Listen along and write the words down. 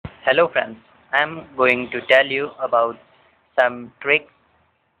Hello friends, I am going to tell you about some tricks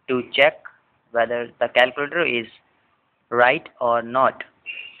to check whether the calculator is right or not.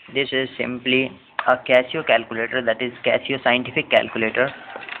 This is simply a Casio calculator, that is Casio scientific calculator,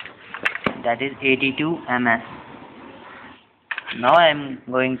 that is 82 ms. Now I am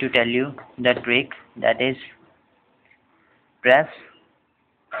going to tell you the trick, that is press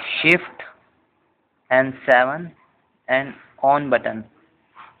shift and 7 and on button.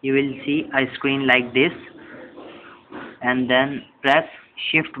 You will see a screen like this, and then press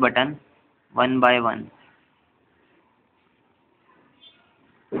shift button one by one.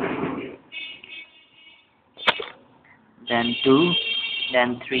 Then 2,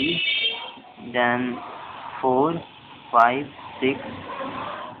 then 3, then 4, 5, 6,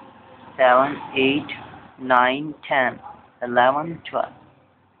 7, 8, 9, 10, 11, 12,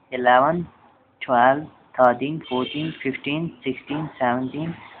 11, 12, 13, 14, 15, 16,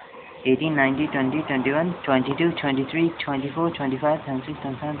 17, 18, 19, 20, 21, 22, 23, 24, 25, 26,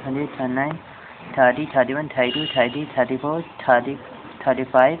 27, 28, 29, 30, 31, 32, 30, 34, 30,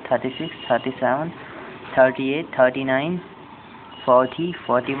 35, 36, 37, 38, 39, 40,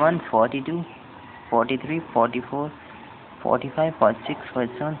 41, 42, 43, 44, 45, 46,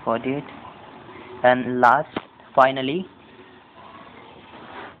 47, 48, and last finally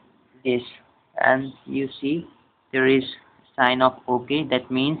this. And you see there is sign of OK. That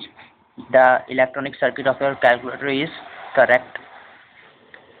means the electronic circuit of your calculator is correct.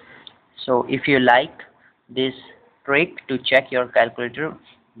 So if you like this trick to check your calculator,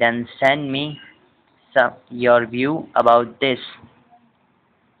 then send me your view about this.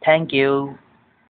 Thank you.